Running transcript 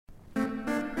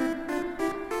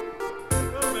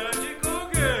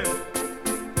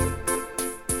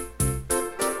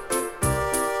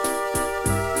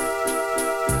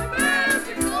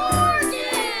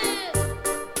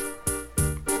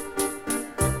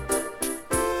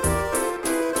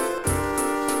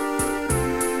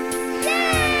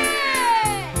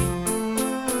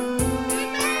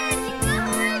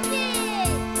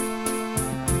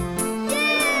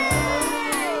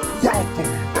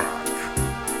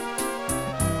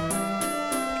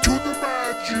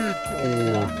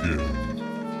Organ.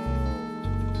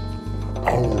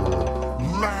 Our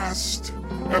last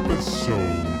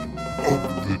episode of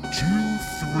the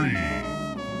 2-3.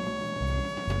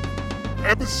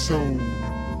 Episode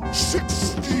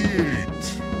 68.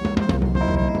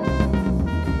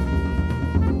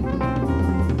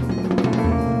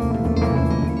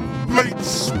 Late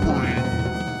spring,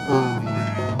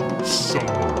 early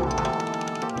summer.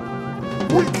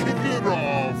 We kick it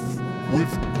off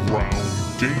with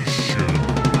Groundation.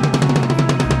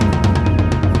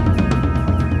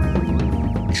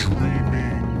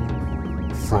 Dreaming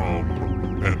from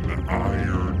an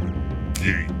Iron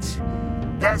Gate.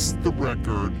 That's the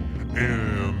record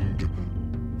and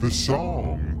the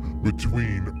song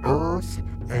between Earth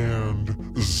and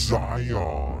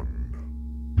Zion.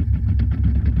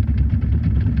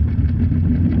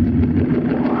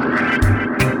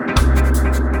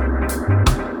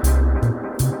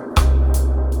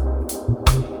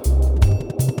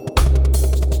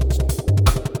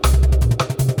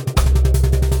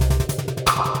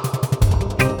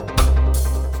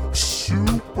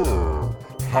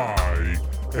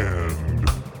 High-end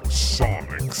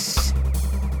sonics,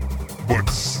 but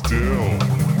still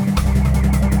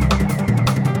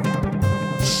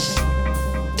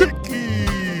sticky.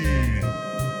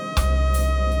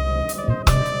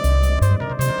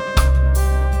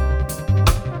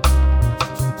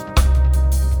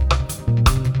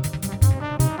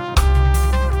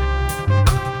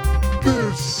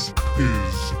 This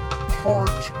is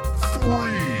part 3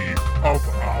 of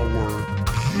our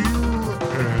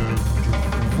year-end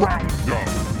roundup.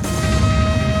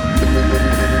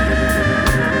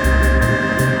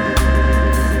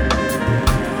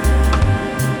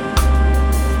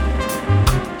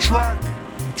 Track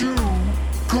 2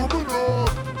 coming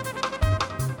up.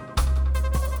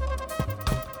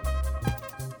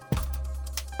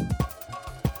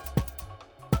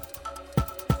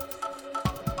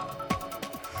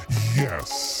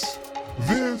 Yes,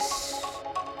 this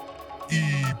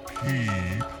EP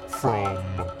from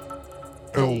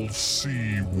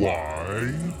LCY.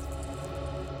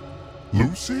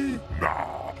 Lucy?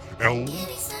 Nah, LCY.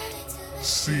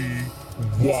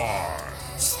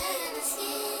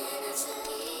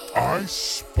 I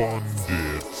spun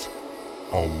it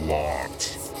a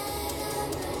lot.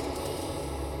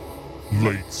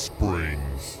 Late spring,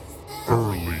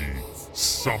 early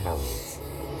summer.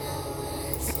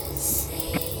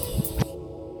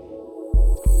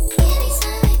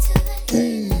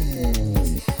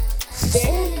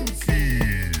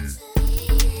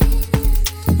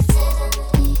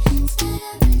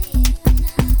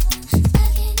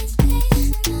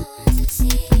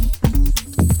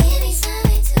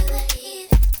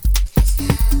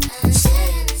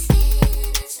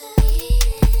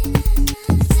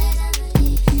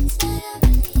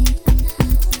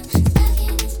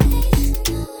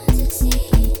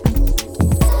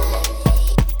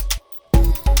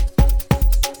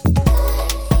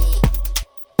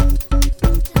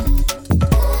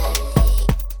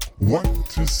 What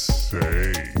to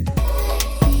say?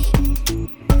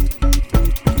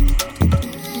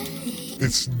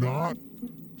 It's not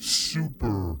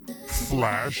super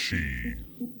flashy,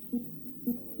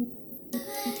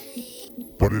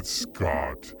 but it's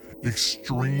got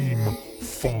extreme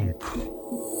funk.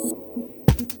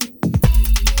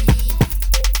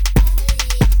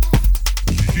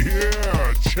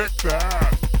 Yeah, check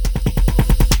that.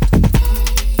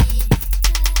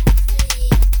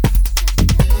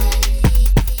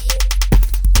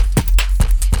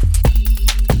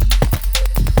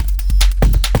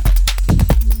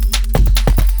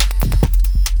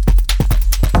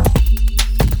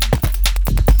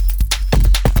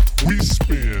 We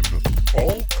spin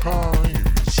all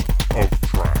kinds of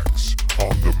tracks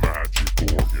on the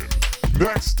Magic Organ.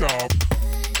 Next up,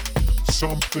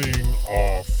 something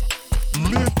off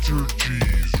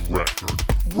Liturgy's record,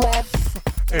 Rough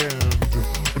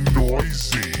and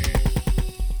Noisy.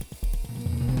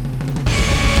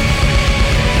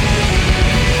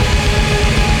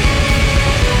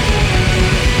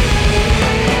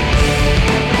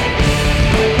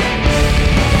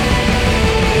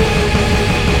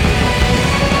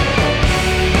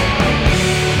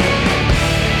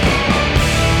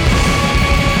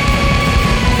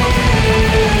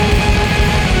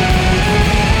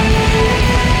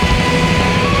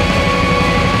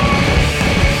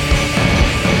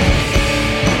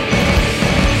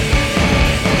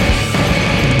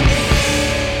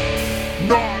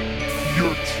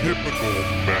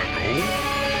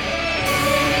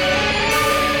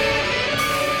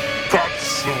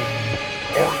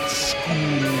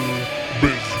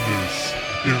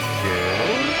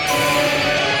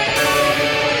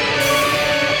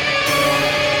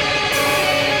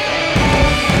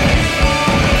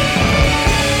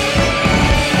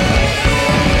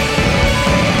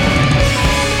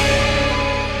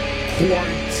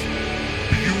 quite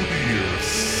beauteous.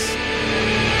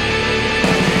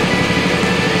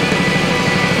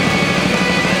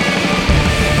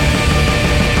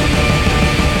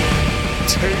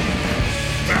 Take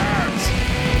that!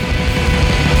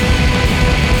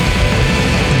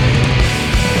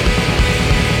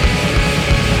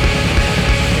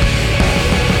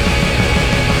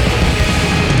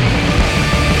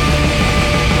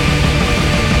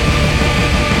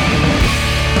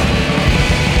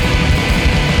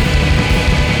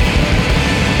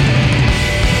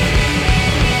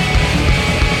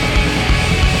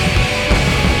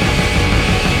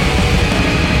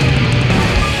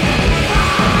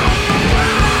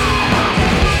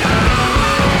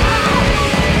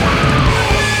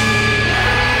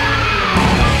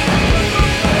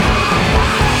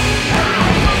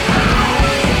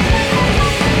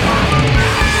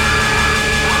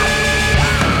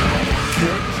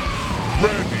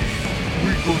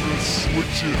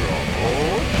 Switch it up,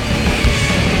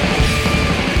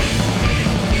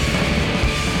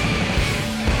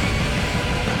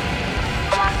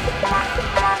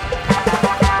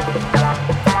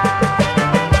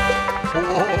 Oh,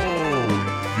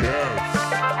 yes.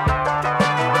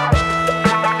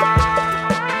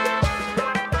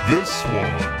 This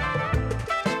one.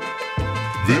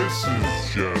 This is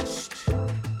just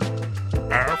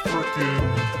African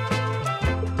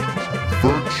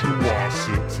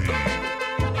virtuosity.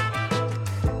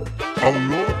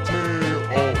 Alote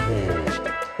oho.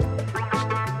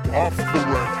 Off the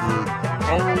record.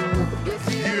 Oh,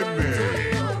 yene!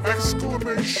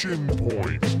 Exclamation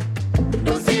point.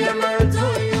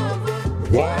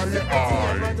 Y-I-N-N-E!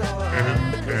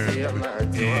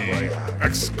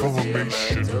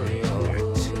 Exclamation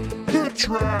point. The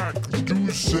track do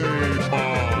say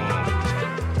mom.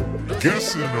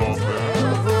 Guessing on that.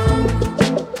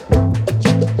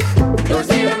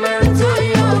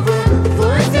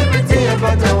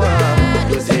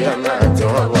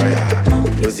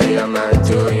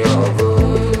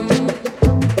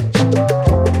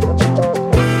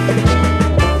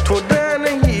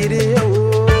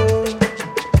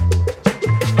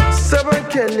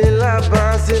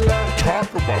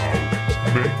 Talk about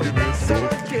making it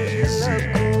look easy.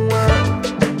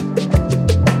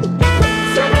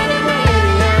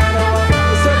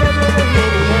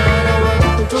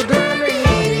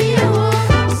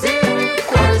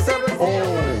 Oh,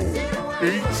 8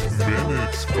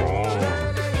 minutes gone.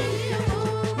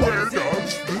 Where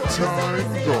does the time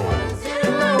go?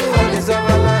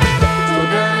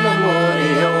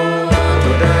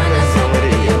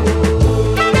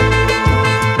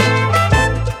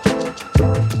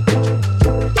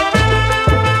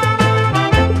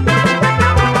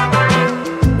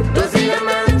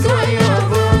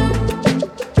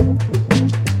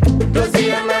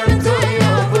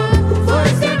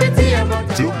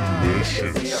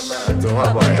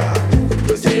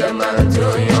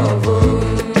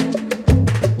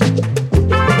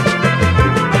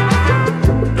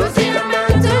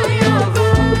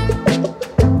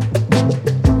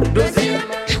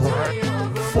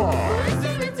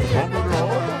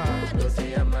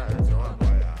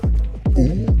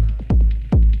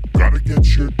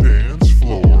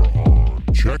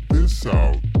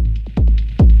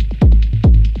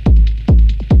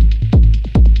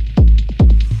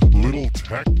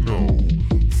 Techno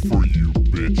for you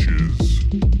bitches.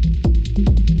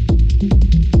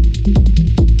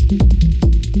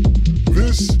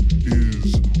 This is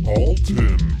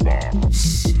Alton Boss.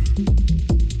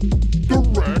 The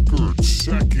record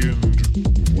second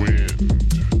wind.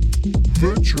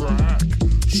 The track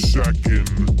second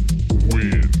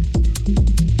wind.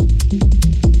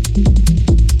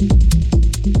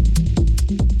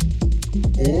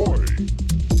 Oi.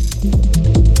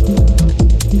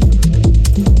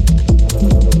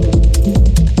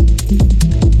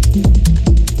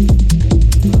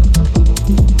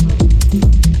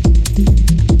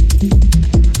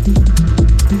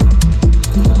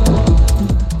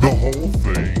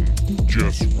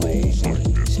 Just rolls like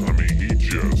this. I mean, he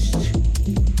just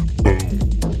boom,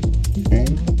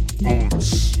 boom,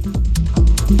 bounce.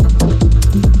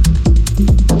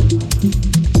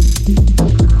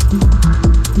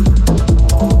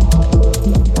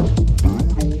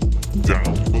 Brutal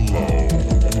down below.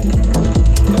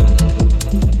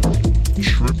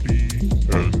 Trippy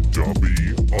and dubby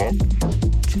up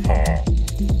top.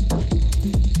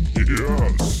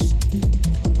 Yes.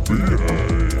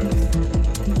 Behave.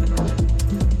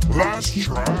 Last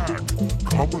track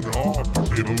coming up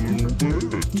in a little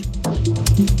bit.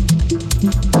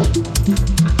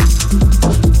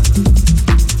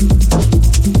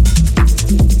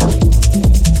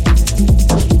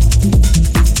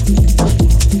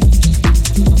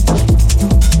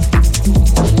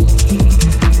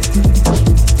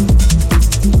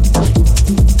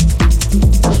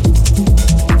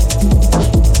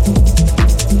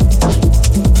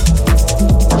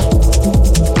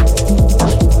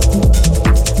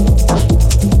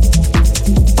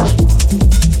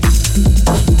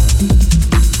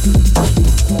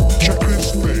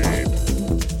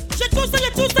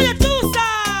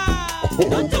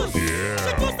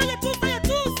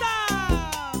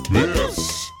 This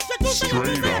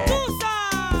straight up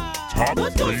top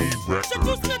 3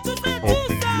 record of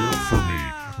the year for me.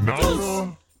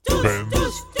 Nana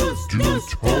Benz du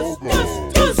Togo.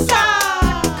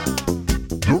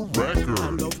 The record. I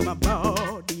love my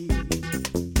body.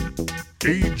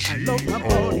 AGO. I love my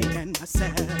body and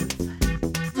myself.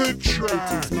 The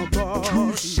track. My body.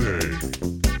 To say.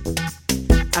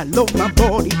 I love my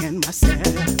body and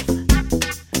myself.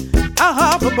 I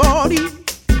have a body.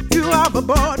 You have a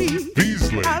body.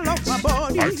 These ladies, I love my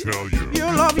body. I tell you. You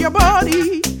love your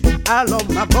body. I love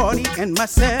my body and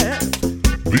myself.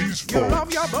 These You folks,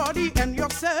 love your body and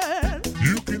yourself.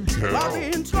 you can tell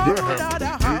Loving they're trouble that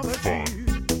I having have good with fun. you.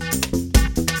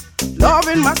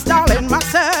 Loving my style and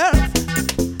myself.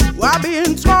 Why be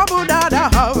in trouble that I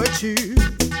have with you?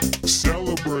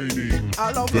 Celebrating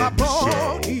I love my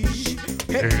body. themselves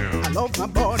Hey, and I love my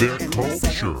body their and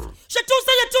culture. myself.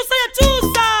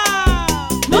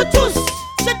 No tous,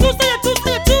 c'est tous, c'est tous,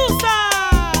 c'est tous ça.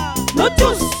 No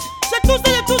tous, c'est tous,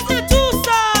 c'est tous, c'est tous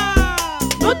ça.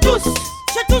 No tous,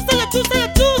 c'est tous, c'est tous,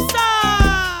 c'est tous ça.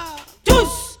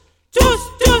 Tous, tous,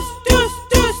 tous, tous,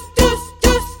 tous, tous,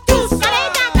 tous, tous.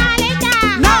 Caleta, caleta.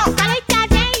 Non. Caleta,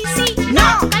 viens ici.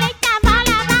 Non. Caleta, va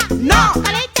là-bas. Non.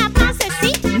 Caleta, prends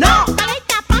ceci. Non.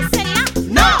 Caleta, prends celle-là.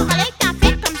 Non. Caleta,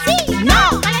 fais comme ci. Non.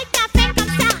 Caleta, fais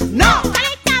comme ça. Non.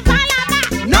 Caleta, va là-bas.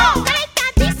 Non. Caleta,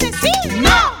 dis ceci.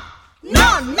 Non.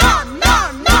 Non, non, non,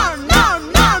 non, non,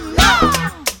 non, non.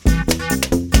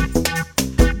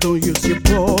 Don't use your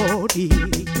body.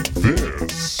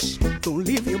 This Don't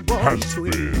leave your body has to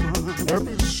been anyone.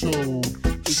 episode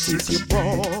is your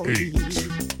body. 68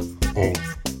 of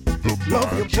the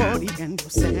Love your body Magic and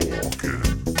yourself. Organ.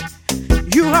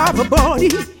 You have a body,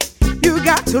 you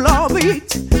got to love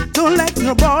it. Don't let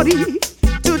nobody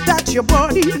to touch your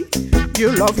body.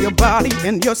 You love your body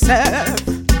and yourself.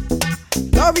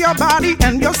 Love your body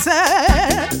and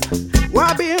yourself.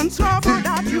 Why be in trouble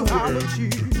that you have with you?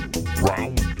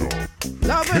 Roundup.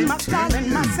 Loving my style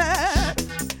and myself.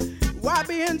 Why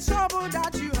be in trouble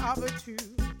that you have with you?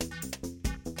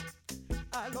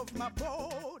 I love my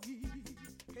body.